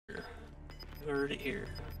Heard it here.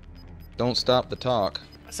 Don't stop the talk.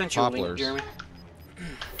 I sent you a link, Poplars. Jeremy.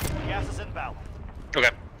 Gas is inbound. Okay.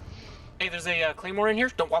 Hey, there's a Claymore in here.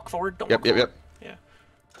 Don't walk forward. Don't Yep, walk yep, forward. yep.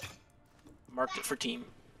 Yeah. Marked it for team.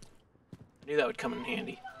 I knew that would come in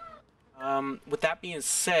handy. With that being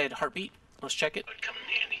said, heartbeat. Let's check it. Would come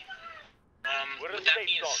in handy. With that being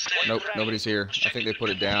said, Nope, nobody's here. I think they put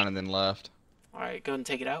it down and then left. all right, go ahead and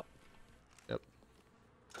take it out. Yep.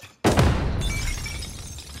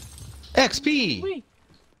 XP! Whee!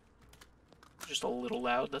 Just a little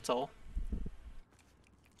loud, that's all.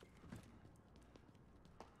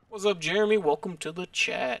 What's up, Jeremy? Welcome to the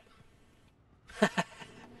chat.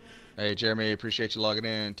 Hey, Jeremy, appreciate you logging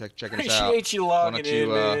in, checking us out. Appreciate you logging in, you,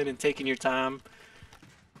 man, and taking your time.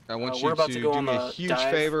 I want we're you about to to go do on me a the huge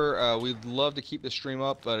dive. favor. We'd love to keep the stream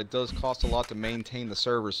up, but it does cost a lot to maintain the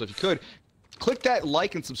server. So if you could, click that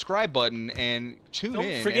like and subscribe button and tune in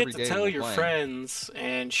Don't forget every to day tell when your we're playing. friends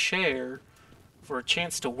and share for a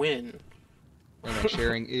chance to win. And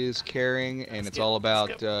sharing is caring, and it's all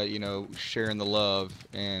about you know, sharing the love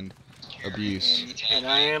and abuse. And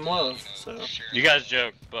I am love, so. You guys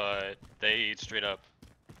joke, but they straight up.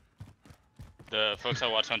 The folks I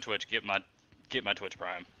watch on Twitch get my Twitch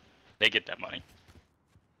Prime. They get that money.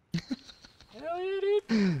 Hell yeah,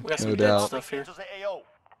 dude. We got some No dead doubt. stuff here. Into the AO.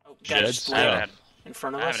 Oh, Dead guy just stuff. landed in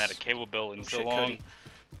front of I us. haven't had a cable bill in Oh, so shit, long. Cody.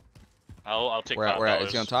 I'll take We're at, $5.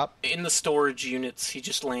 is he on top? In the storage units, he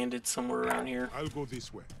just landed somewhere around here. I'll go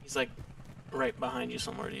this way. He's like right behind you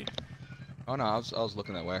somewhere, dude. Oh no, I was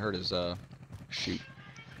looking that way. I heard his shoot.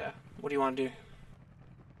 Okay. What do you want to do?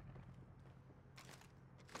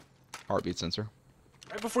 Heartbeat sensor.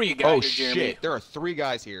 Right before you got Oh here, Jeremy. shit! There are 3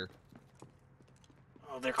 guys here.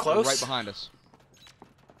 Oh, they're They're close? right behind us.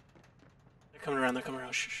 They're coming around, they're coming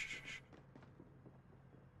around. Shh, shh, shh.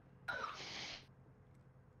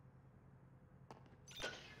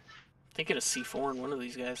 I think it a C4 in one of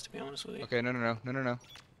these guys, to be honest with you. Okay, no.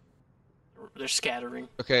 They're scattering.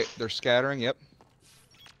 Okay, they're scattering. Yep.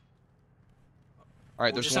 All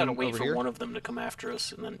right, We there's just one had to wait over for here. one of them to come after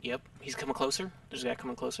us, and then, yep, he's coming closer. There's a guy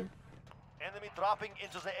coming closer. Enemy dropping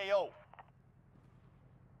into the AO.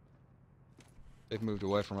 They've moved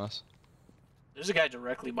away from us. There's a guy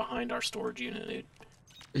directly behind our storage unit, dude.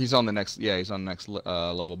 He's on the next. Yeah, he's on the next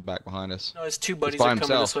level back behind us. No, his 2 buddies by are coming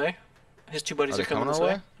himself. this way. His 2 buddies Are are they coming coming this our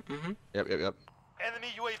way. way? Mm-hmm. Yep. Enemy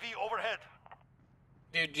UAV overhead.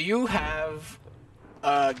 Dude, do you have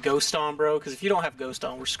Ghost on, bro? Because if you don't have Ghost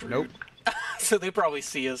on, we're screwed. Nope. So they probably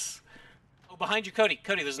see us. Oh, behind you, Cody.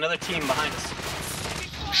 Cody, there's another team behind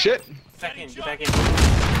us. Shit. Get back in.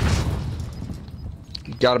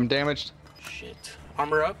 Got him damaged. Shit.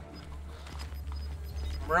 Armor up.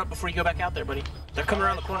 Armor up before you go back out there, buddy. They're coming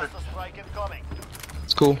around the corner. Cluster strike incoming.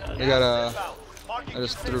 It's cool. We got Inbound. Marking I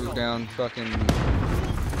just new safe threw zone. down fucking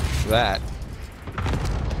that.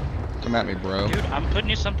 Come at me, bro. Dude, I'm putting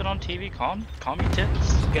you something on TV. Calm your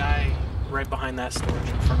tits. Guy right behind that storage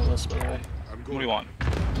in front of us, by the way. I'm What going. do you want?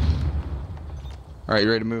 All right, you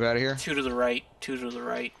ready to move out of here? 2 to the right. 2 to the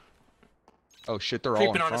right. Oh shit, they're all in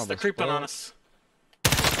Creeping on front us. of They're us. creeping What? on us.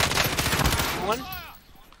 One.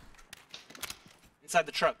 Inside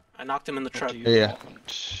the truck. I knocked him in the truck. Yeah.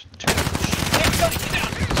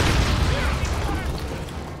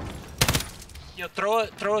 Yo, throw a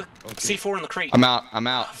C4 in the crate. I'm out. I'm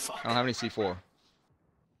out. Oh, fuck. I don't have any C4.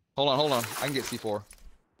 Hold on. I can get C4.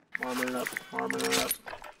 Armoring up. Armoring up.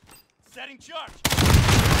 Setting charge.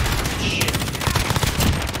 Shit.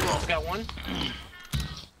 Just got one.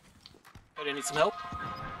 Cody, need some help?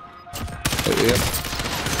 Yep.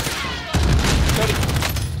 Cody.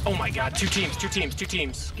 Oh my god, 2 teams. Give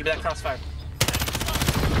me that crossfire.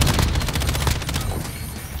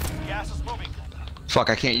 Gas is moving. Fuck,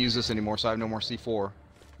 I can't use this anymore, so I have no more C4.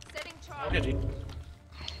 Okay, dude.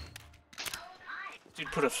 Dude,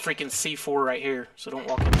 put a freaking C4 right here, so don't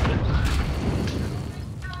walk into it.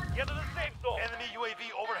 Get to the safe zone. Enemy UAV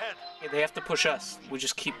overhead. Yeah, they have to push us. We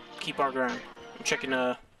just keep our ground. I'm checking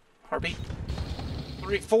heartbeat.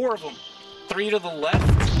 4 of them. 3 to the left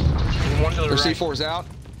and 1 to the Their right. C4 is out.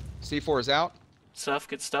 C4 is out.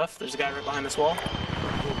 Good stuff. There's a guy right behind this wall.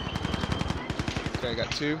 Okay, I got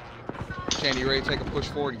 2. Shandy, you ready to take a push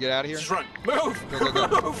forward to get out of here? Just run. Move! Go.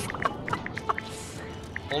 Move!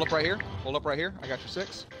 Hold up right here. I got your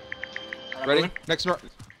 6. I'm Ready? moving. Next run.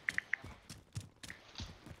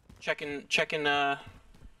 Checking,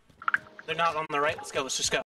 they're not on the right. Let's go, let's just go.